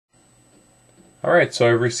Alright,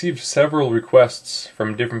 so I've received several requests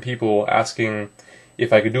from different people asking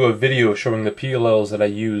if I could do a video showing the PLLs that I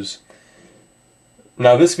use.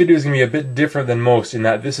 Now this video is going to be a bit different than most in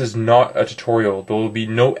that this is not a tutorial. There will be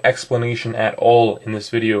no explanation at all in this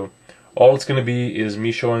video. All it's going to be is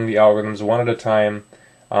me showing the algorithms one at a time.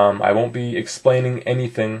 I won't be explaining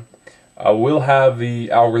anything. I will have the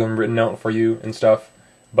algorithm written out for you and stuff.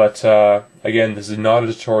 But again, this is not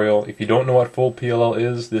a tutorial. If you don't know what full PLL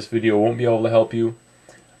is, this video won't be able to help you.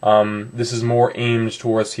 This is more aimed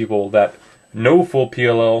towards people that know full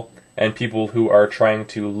PLL and people who are trying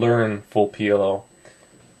to learn full PLL.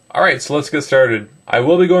 Alright, so let's get started. I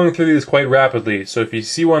will be going through these quite rapidly, so if you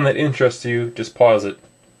see one that interests you, just pause it.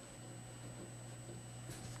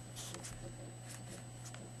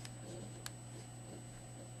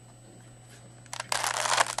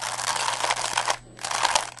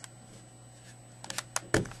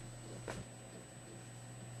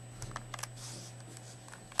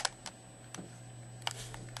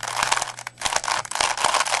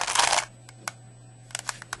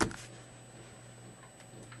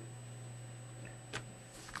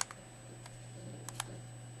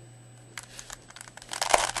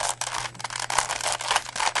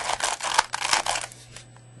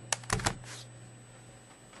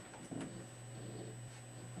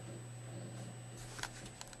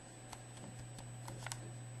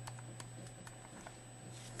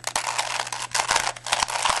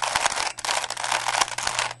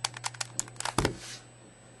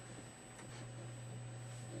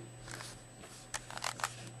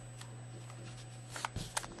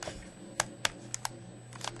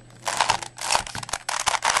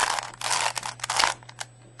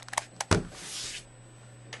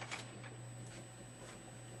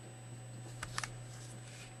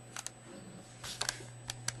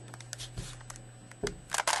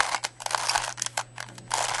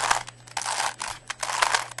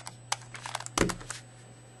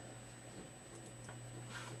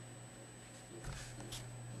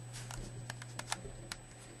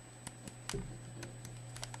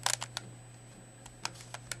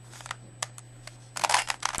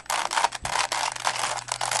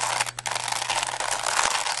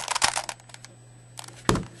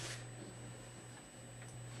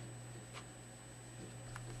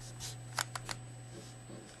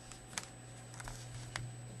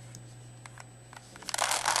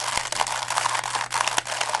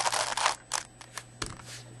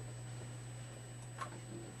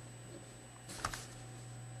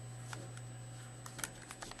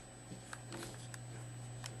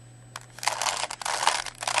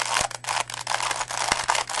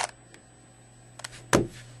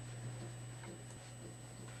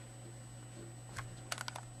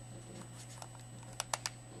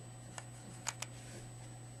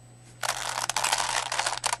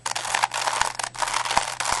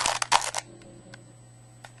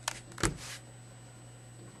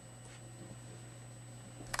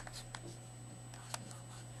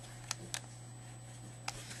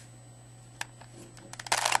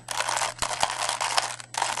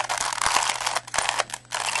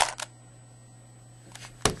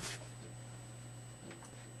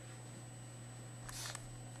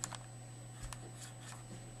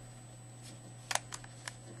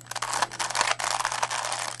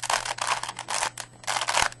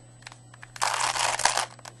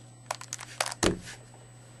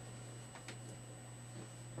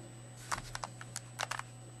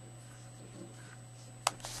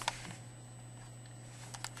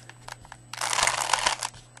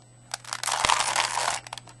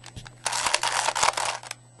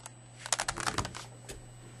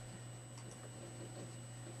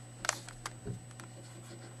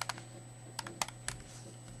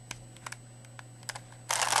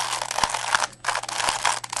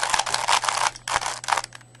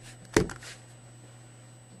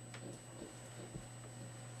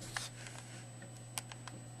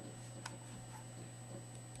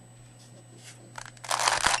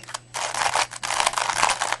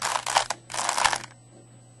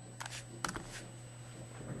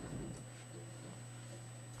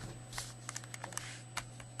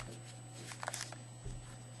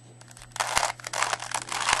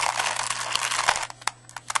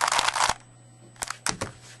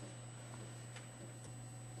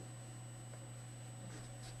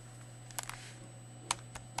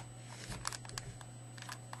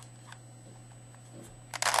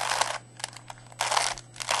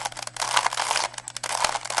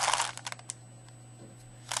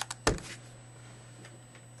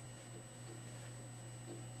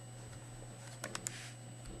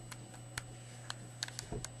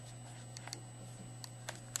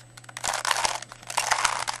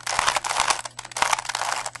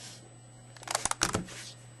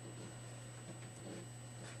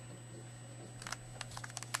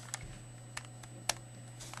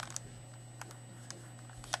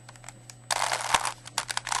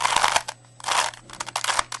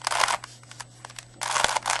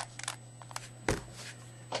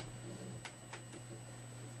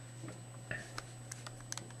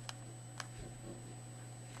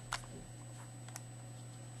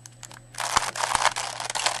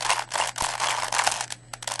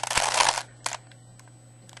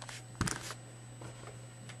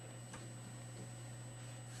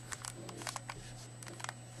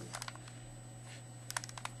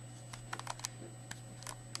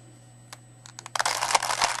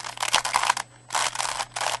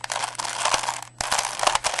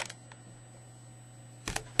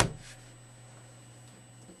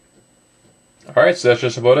 Alright, so that's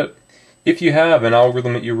just about it. If you have an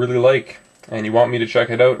algorithm that you really like, and you want me to check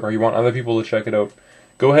it out, or you want other people to check it out,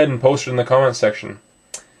 go ahead and post it in the comments section.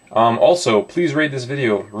 Also, please rate this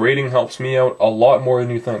video. Rating helps me out a lot more than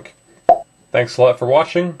you think. Thanks a lot for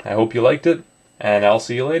watching, I hope you liked it, and I'll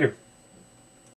see you later.